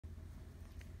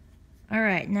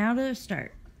Alright, now to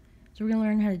start. So we're going to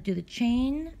learn how to do the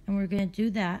chain, and we're going to do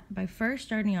that by first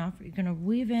starting off, you're going to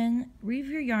weave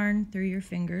your yarn through your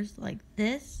fingers like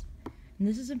this. And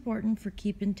this is important for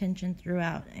keeping tension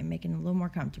throughout and making it a little more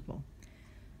comfortable.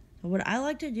 So what I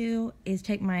like to do is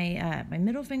take my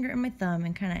middle finger and my thumb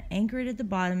and kind of anchor it at the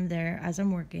bottom there as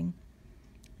I'm working.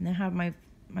 And then have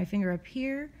my finger up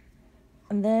here.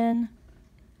 And then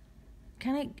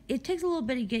it takes a little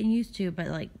bit of getting used to, but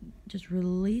like just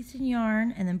releasing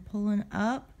yarn and then pulling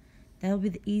up. That'll be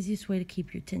the easiest way to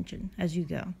keep your tension as you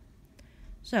go.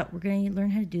 So we're going to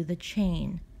learn how to do the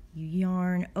chain. You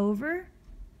yarn over,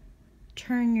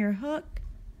 turn your hook,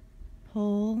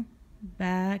 pull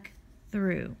back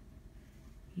through.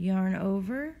 Yarn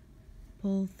over,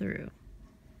 pull through.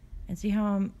 And see how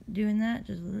I'm doing that?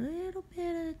 Just a little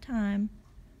bit at a time.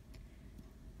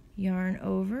 Yarn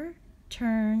over,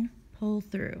 turn, pull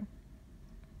through.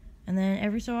 And then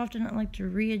every so often I like to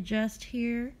readjust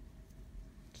here.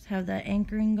 Just have that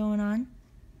anchoring going on.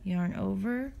 Yarn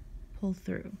over, pull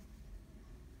through.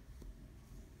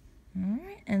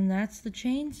 Alright, and that's the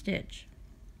chain stitch.